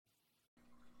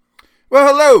Well,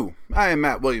 hello. I am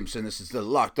Matt Williamson. This is the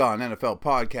Locked On NFL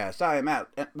podcast. I am Matt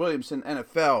Williamson,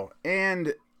 NFL,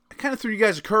 and I kind of threw you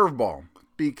guys a curveball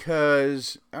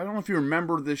because I don't know if you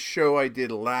remember this show I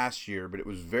did last year, but it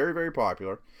was very, very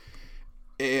popular.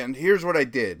 And here's what I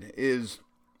did is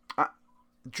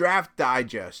Draft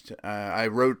Digest. I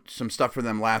wrote some stuff for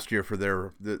them last year for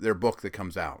their book that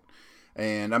comes out.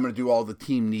 And I'm going to do all the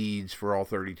team needs for all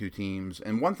 32 teams.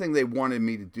 And one thing they wanted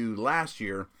me to do last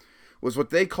year was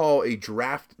what they call a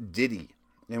draft ditty.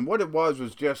 And what it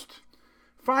was just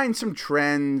find some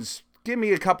trends, give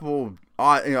me a couple,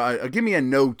 give me a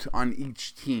note on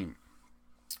each team.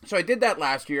 So I did that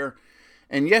last year,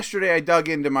 and yesterday I dug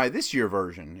into my this year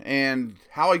version. And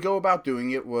how I go about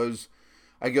doing it was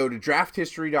I go to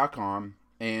drafthistory.com,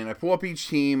 and I pull up each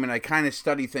team, and I kind of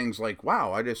study things like,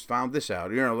 wow, I just found this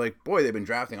out. Like, boy, they've been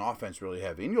drafting offense really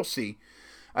heavy. And you'll see.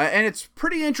 And it's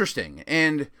pretty interesting.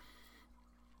 And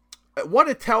what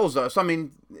it tells us,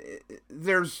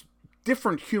 there's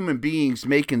different human beings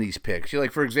making these picks.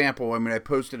 Like, for example, I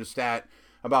posted a stat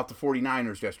about the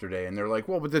 49ers yesterday, and they're like,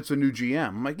 well, but that's a new GM.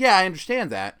 I'm like, yeah, I understand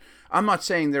that. I'm not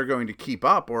saying they're going to keep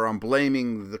up, or I'm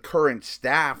blaming the current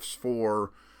staffs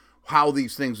for how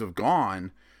these things have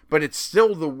gone, but it's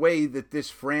still the way that this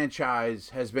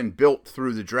franchise has been built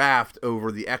through the draft over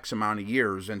the X amount of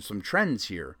years and some trends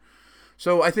here.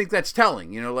 So I think that's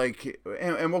telling, and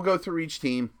we'll go through each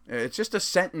team. It's just a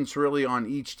sentence really on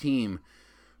each team.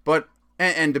 But,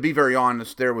 and to be very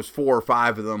honest, there was 4 or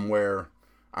 5 of them where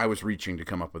I was reaching to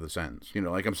come up with a sentence.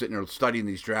 I'm sitting there studying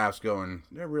these drafts going,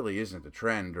 there really isn't a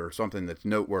trend or something that's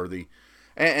noteworthy.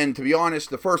 And to be honest,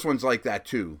 the first one's like that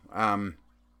too.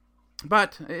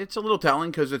 But it's a little telling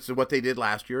because it's what they did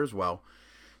last year as well.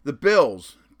 The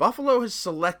Bills. Buffalo has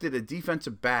selected a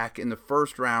defensive back in the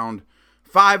first round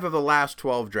 5 of the last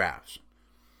 12 drafts.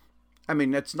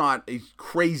 That's not a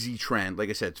crazy trend. Like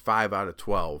I said, it's 5 out of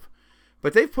 12.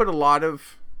 But they've put a lot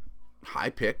of high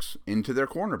picks into their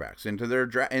cornerbacks,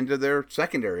 into their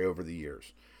secondary over the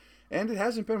years. And it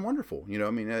hasn't been wonderful.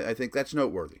 I think that's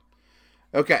noteworthy.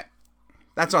 Okay.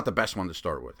 That's not the best one to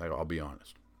start with, I'll be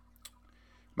honest.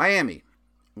 Miami.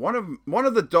 One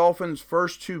of the Dolphins'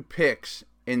 first 2 picks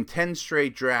in 10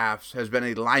 straight drafts has been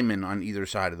a lineman on either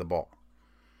side of the ball.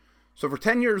 So for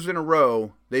 10 years in a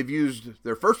row, they've used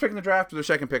their first pick in the draft or their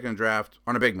second pick in the draft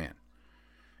on a big man.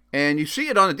 And you see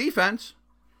it on the defense.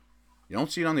 You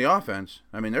don't see it on the offense.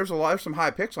 There's some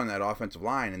high picks on that offensive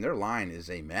line, and their line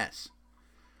is a mess.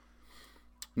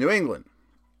 New England.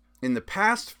 In the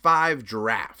past 5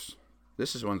 drafts,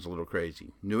 this one's a little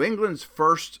crazy. New England's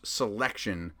first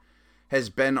selection has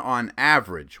been on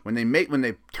average, when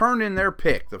they turn in their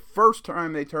pick, the first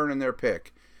time they turn in their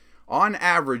pick, on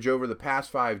average over the past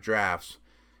 5 drafts,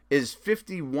 is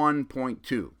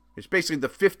 51.2. It's basically the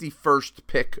 51st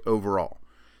pick overall.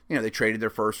 They traded their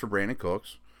first for Brandon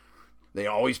Cooks. They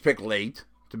always pick late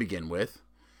to begin with.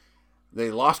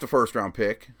 They lost a first-round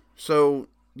pick. So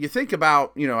you think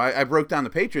about, I broke down the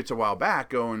Patriots a while back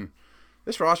going,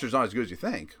 this roster's not as good as you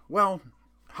think. Well,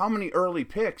 how many early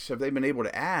picks have they been able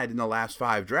to add in the last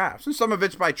 5 drafts? And some of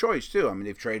it's by choice, too.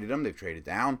 They've traded them. They've traded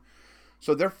down.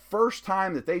 So their first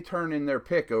time that they turn in their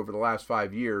pick over the last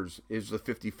 5 years is the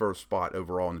 51st spot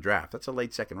overall in the draft. That's a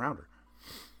late second rounder.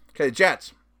 Okay, the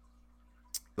Jets.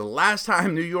 The last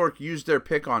time New York used their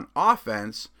pick on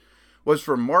offense was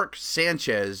for Mark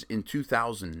Sanchez in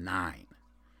 2009.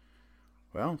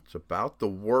 Well, it's about the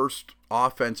worst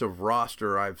offensive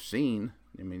roster I've seen.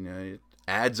 It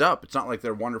adds up. It's not like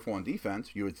they're wonderful on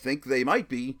defense. You would think they might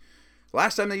be.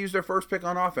 Last time they used their first pick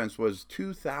on offense was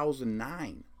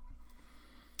 2009.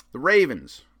 The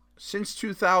Ravens. Since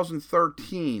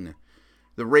 2013,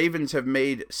 the Ravens have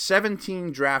made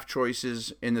 17 draft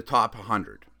choices in the top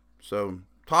 100. So,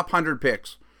 top 100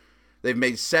 picks. They've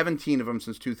made 17 of them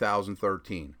since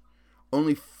 2013.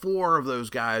 Only 4 of those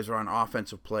guys are on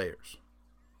offensive players.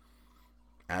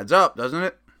 Adds up, doesn't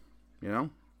it?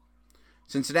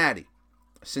 Cincinnati.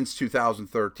 Since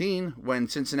 2013, when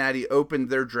Cincinnati opened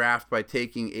their draft by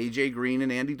taking A.J. Green and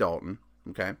Andy Dalton,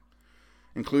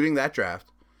 including that draft,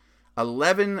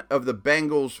 11 of the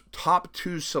Bengals' top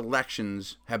 2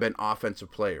 selections have been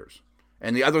offensive players,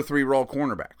 and the other 3 were all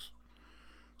cornerbacks.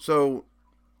 So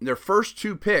their first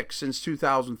 2 picks since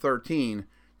 2013,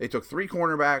 they took 3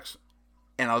 cornerbacks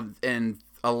and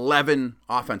 11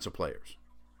 offensive players.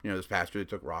 This past year they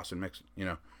took Ross and Mixon.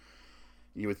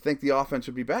 You would think the offense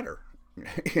would be better,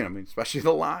 especially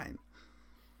the line.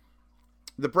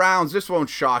 The Browns, this won't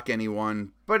shock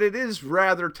anyone, but it is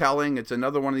rather telling. It's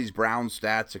another one of these Browns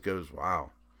stats that goes,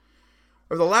 wow.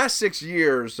 Over the last 6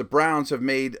 years, the Browns have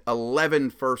made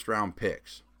 11 first-round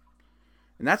picks.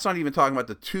 And that's not even talking about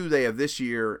the 2 they have this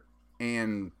year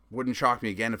and wouldn't shock me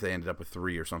again if they ended up with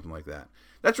 3 or something like that.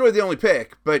 That's really the only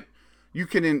pick, but you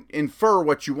can infer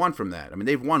what you want from that. I mean,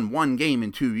 they've won 1 game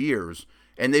in 2 years,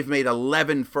 and they've made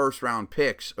 11 first-round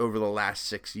picks over the last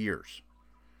 6 years.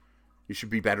 You should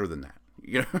be better than that.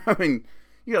 You know, I mean,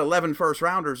 you got 11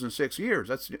 first-rounders in 6 years.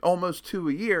 That's almost 2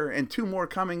 a year, and 2 more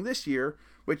coming this year,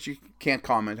 which you can't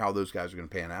comment how those guys are going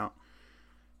to pan out.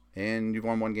 And you've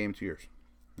won 1 game in 2 years.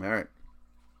 All right.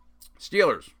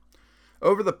 Steelers.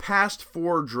 Over the past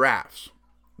 4 drafts,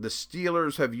 the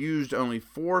Steelers have used only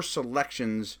 4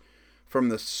 selections from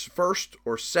the first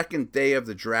or second day of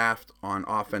the draft on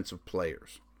offensive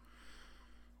players.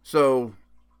 So,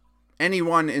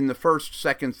 anyone in the first,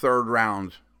 second, third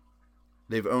round,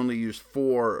 they've only used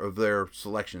 4 of their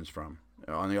selections from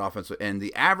on the offensive. And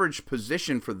the average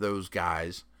position for those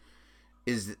guys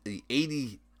is the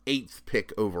 88th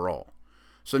pick overall.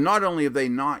 So not only have they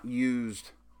not used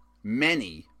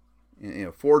many,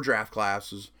 4 draft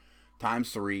classes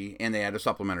times 3, and they had a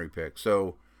supplementary pick.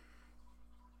 So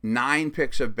 9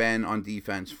 picks have been on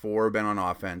defense, 4 have been on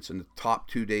offense in the top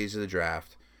 2 days of the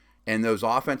draft. And those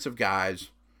offensive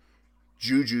guys,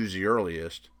 Juju's the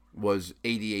earliest, was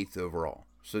 88th overall.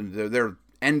 So they're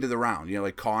end of the round.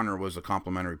 Like Connor was a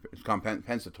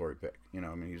compensatory pick. He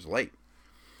was late.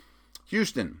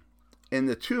 Houston. In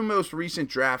the 2 most recent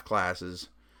draft classes,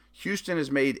 Houston has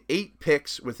made 8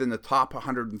 picks within the top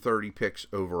 130 picks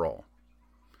overall.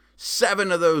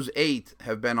 7 of those 8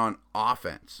 have been on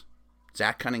offense.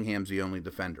 Zach Cunningham's the only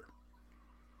defender.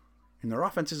 And their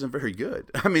offense isn't very good.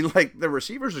 I mean, the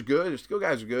receivers are good, the skill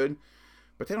guys are good,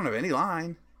 but they don't have any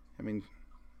line. I mean,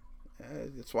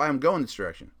 that's why I'm going this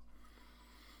direction.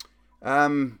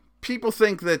 People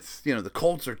think that, the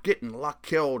Colts are getting Luck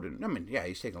killed. And I mean, yeah,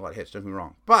 he's taking a lot of hits, don't get me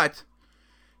wrong. But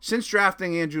since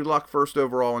drafting Andrew Luck first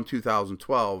overall in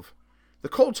 2012, the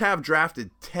Colts have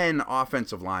drafted 10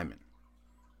 offensive linemen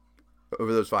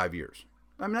over those 5 years.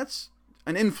 I mean, that's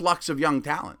an influx of young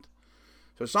talent.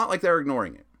 So it's not like they're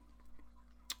ignoring it.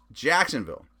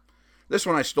 Jacksonville. This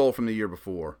one I stole from the year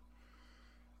before.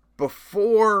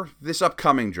 Before this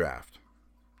upcoming draft,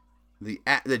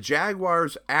 the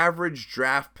Jaguars' average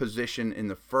draft position in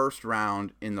the first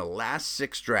round in the last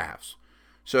 6 drafts,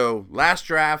 so last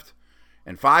draft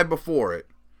and 5 before it,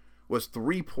 was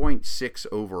 3.6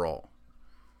 overall.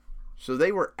 So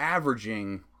they were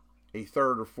averaging a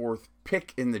 3rd or 4th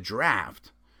pick in the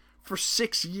draft for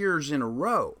 6 years in a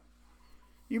row.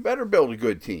 You better build a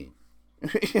good team.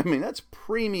 I mean, that's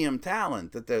premium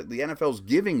talent that the NFL's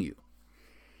giving you,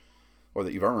 or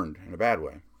that you've earned in a bad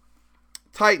way.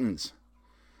 Titans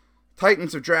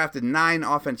have drafted 9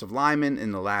 offensive linemen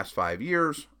in the last 5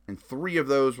 years, and 3 of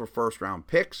those were first-round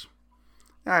picks.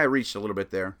 I reached a little bit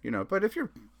there, but if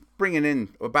you're bringing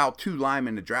in about 2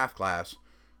 linemen in the draft class,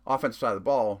 offensive side of the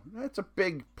ball, that's a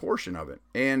big portion of it.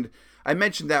 And I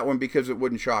mentioned that one because it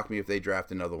wouldn't shock me if they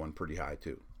draft another one pretty high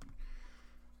too.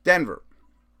 Denver.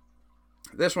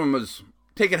 This one was,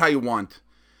 take it how you want.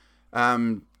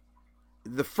 The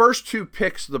first 2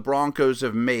 picks the Broncos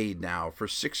have made now for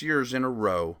 6 years in a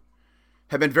row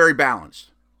have been very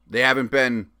balanced. They haven't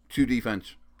been 2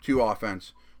 defense, 2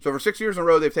 offense. So for 6 years in a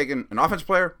row, they've taken an offensive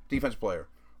player, defense player,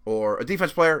 or a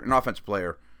defense player, an offensive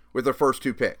player with their first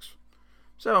 2 picks.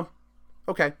 So,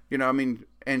 okay,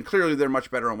 and clearly they're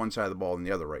much better on one side of the ball than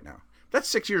the other right now. That's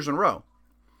 6 years in a row.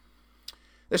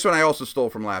 This one I also stole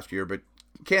from last year, but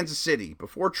Kansas City,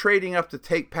 before trading up to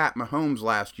take Pat Mahomes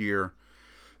last year,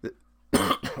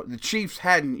 the Chiefs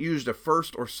hadn't used a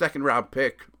first or second round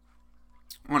pick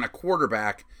on a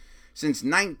quarterback since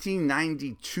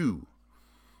 1992.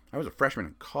 I was a freshman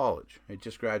in college. I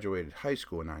just graduated high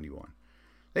school in 91.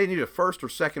 They didn't use a first or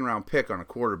second round pick on a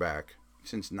quarterback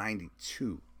since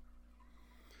 92.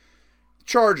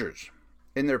 Chargers.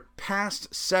 In their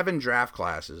past 7 draft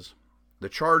classes, the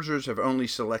Chargers have only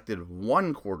selected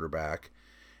 1 quarterback,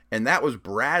 and that was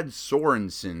Brad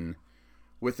Sorensen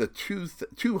with the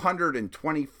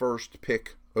 221st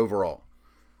pick overall.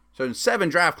 So in 7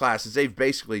 draft classes, they've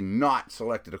basically not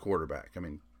selected a quarterback. I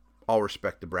mean, all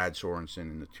respect to Brad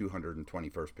Sorensen in the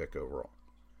 221st pick overall.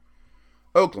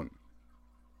 Oakland.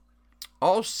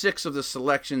 All 6 of the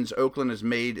selections Oakland has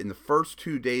made in the first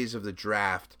 2 days of the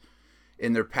draft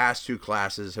in their past 2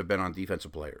 classes have been on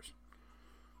defensive players.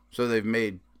 So they've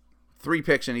made 3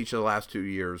 picks in each of the last 2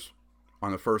 years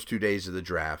on the first 2 days of the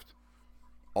draft.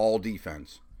 All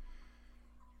defense.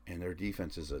 And their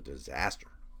defense is a disaster.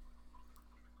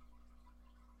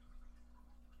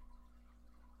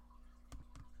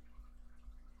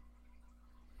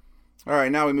 All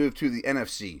right, now we move to the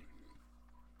NFC.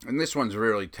 And this one's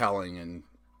really telling and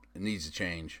it needs to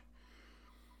change.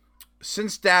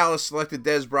 Since Dallas selected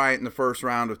Dez Bryant in the first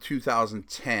round of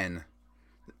 2010,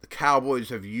 the Cowboys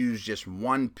have used just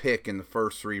one pick in the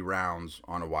first 3 rounds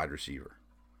on a wide receiver.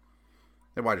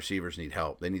 Their wide receivers need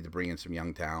help. They need to bring in some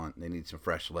young talent. They need some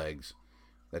fresh legs.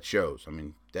 That shows. I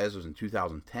mean, Dez was in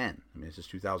 2010. I mean, this is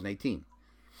 2018.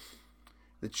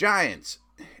 The Giants,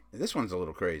 this one's a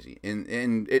little crazy.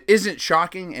 And it isn't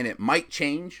shocking, and it might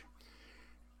change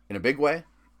in a big way.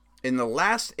 In the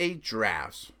last 8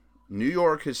 drafts, New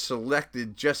York has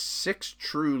selected just 6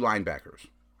 true linebackers.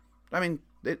 I mean,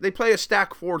 they play a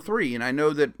stack 4-3, and I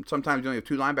know that sometimes you only have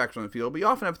 2 linebackers on the field, but you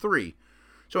often have 3.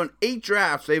 So in 8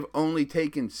 drafts, they've only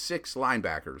taken 6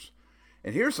 linebackers.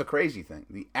 And here's the crazy thing.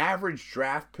 The average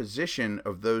draft position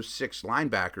of those 6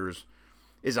 linebackers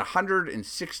is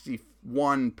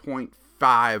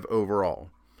 161.5 overall.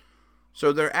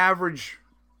 So their average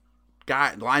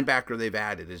linebacker they've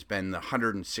added has been the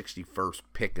 161st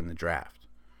pick in the draft.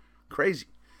 Crazy.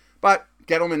 But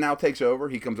Gettleman now takes over.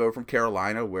 He comes over from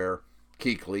Carolina, where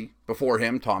Kuechly, before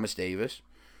him, Thomas Davis,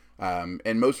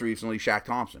 and most recently Shaq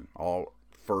Thompson, all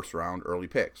first-round early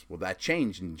picks. Well, that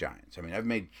changed in the Giants. I mean, I've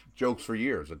made jokes for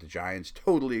years that the Giants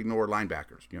totally ignored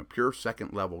linebackers, pure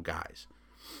second-level guys.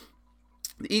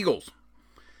 The Eagles.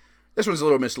 This one's a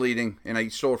little misleading, and I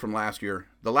stole it from last year.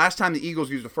 The last time the Eagles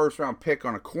used a first-round pick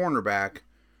on a cornerback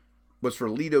was for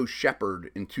Lito Shepherd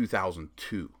in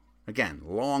 2002. Again,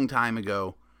 long time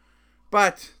ago.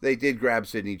 But they did grab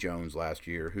Sidney Jones last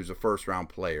year, who's a first-round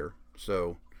player.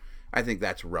 So I think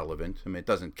that's relevant. I mean, it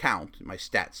doesn't count. My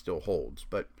stat still holds.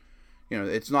 But,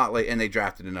 it's not like... And they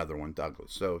drafted another one,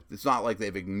 Douglas. So it's not like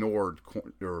they've ignored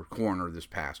corner this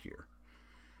past year.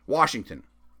 Washington.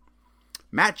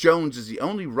 Matt Jones is the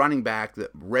only running back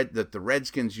that the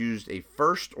Redskins used a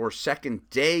first or second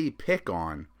day pick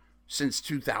on since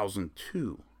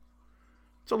 2002.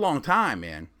 It's a long time,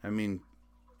 man. I mean,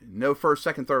 no first,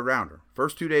 second, third rounder.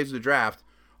 First 2 days of the draft,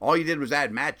 all you did was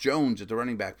add Matt Jones at the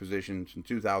running back position in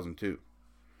 2002.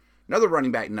 Another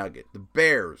running back nugget, the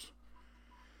Bears.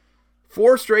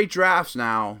 4 straight drafts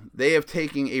now, they have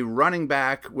taken a running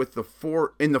back with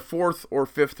in the 4th or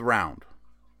 5th round.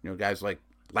 Guys like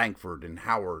Langford and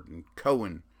Howard and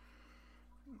Cohen.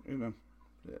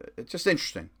 It's just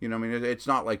interesting. It's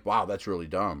not like, wow, that's really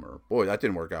dumb, or boy, that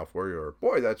didn't work out for you, or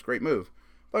boy, that's a great move.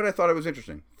 But I thought it was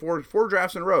interesting. Four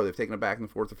drafts in a row, they've taken it back in the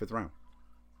 4th or 5th round.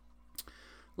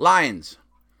 Lions.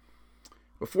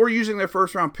 Before using their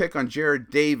first-round pick on Jared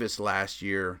Davis last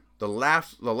year, the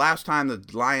last time the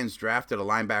Lions drafted a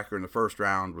linebacker in the first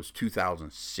round was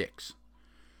 2006.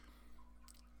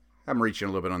 I'm reaching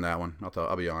a little bit on that one.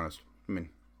 I'll be honest. I mean,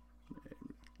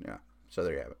 yeah. So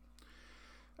there you have it.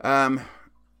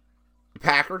 The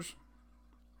Packers.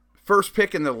 First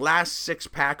pick in the last 6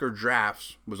 Packer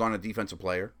drafts was on a defensive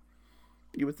player.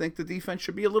 You would think the defense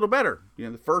should be a little better.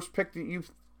 The first pick that you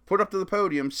put up to the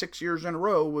podium 6 years in a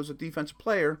row was a defensive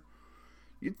player.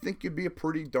 You'd think you'd be a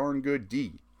pretty darn good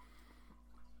D.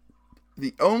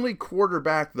 The only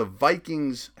quarterback the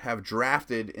Vikings have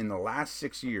drafted in the last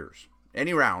 6 years,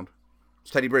 any round,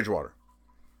 is Teddy Bridgewater.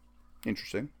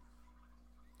 Interesting.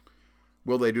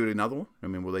 Will they do another one? I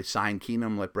mean, will they sign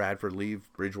Keenum, let Bradford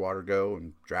leave, Bridgewater go,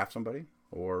 and draft somebody?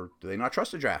 Or do they not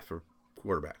trust the draft for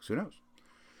quarterbacks? Who knows?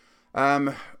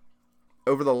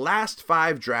 Over the last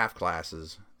 5 draft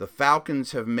classes, the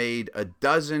Falcons have made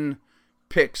 12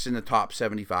 picks in the top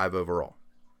 75 overall.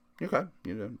 Okay,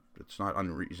 it's not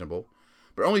unreasonable.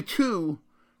 But only 2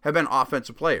 have been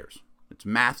offensive players. It's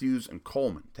Matthews and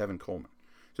Tevin Coleman.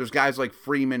 So there's guys like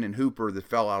Freeman and Hooper that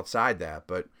fell outside that,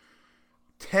 but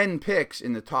 10 picks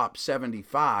in the top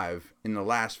 75 in the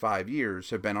last 5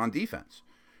 years have been on defense.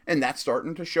 And that's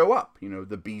starting to show up.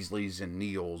 The Beasleys and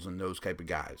Neals and those type of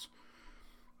guys.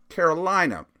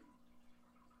 Carolina.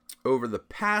 Over the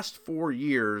past 4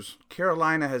 years,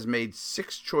 Carolina has made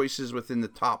 6 choices within the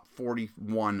top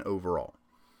 41 overall.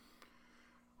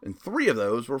 And 3 of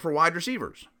those were for wide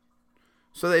receivers.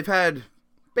 So they've had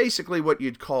basically what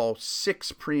you'd call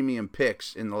 6 premium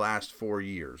picks in the last 4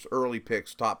 years. Early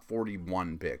picks, top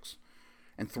 41 picks.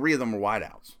 And 3 of them were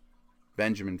wideouts.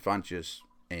 Benjamin, Funchess,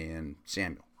 and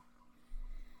Samuel.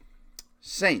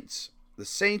 Saints. The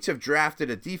Saints have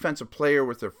drafted a defensive player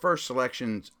with their first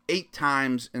selections 8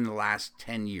 times in the last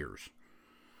 10 years.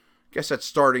 Guess that's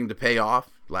starting to pay off.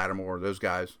 Lattimore, those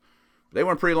guys. They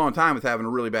went a pretty long time with having a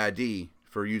really bad D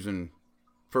for using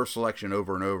first selection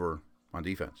over and over on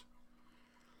defense.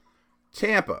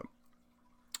 Tampa.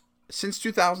 Since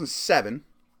 2007,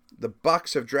 the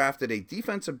Bucs have drafted a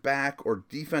defensive back or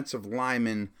defensive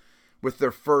lineman with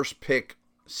their first pick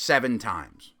 7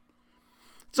 times.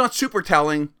 It's not super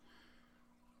telling,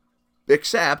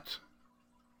 except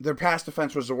their pass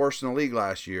defense was the worst in the league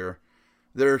last year,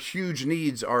 their huge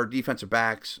needs are defensive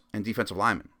backs and defensive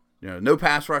linemen. No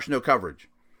pass rush, no coverage.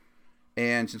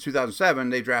 And since 2007,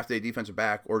 they've drafted a defensive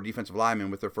back or defensive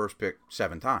lineman with their first pick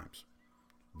 7 times.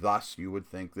 Thus, you would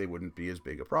think they wouldn't be as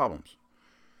big of problems.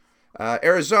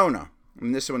 Arizona,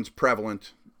 and this one's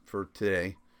prevalent for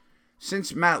today. Since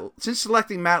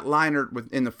selecting Matt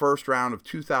Leinart in the first round of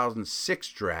 2006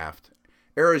 draft,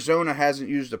 Arizona hasn't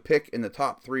used a pick in the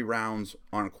top 3 rounds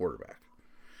on a quarterback.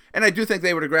 And I do think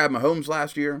they would have grabbed Mahomes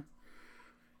last year.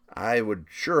 I would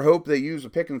sure hope they use a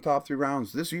pick in the top 3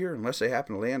 rounds this year, unless they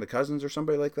happen to land a Cousins or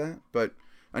somebody like that. But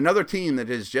another team that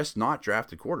has just not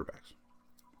drafted quarterbacks.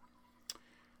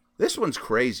 This one's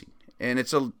crazy, and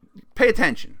pay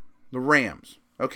attention. The Rams.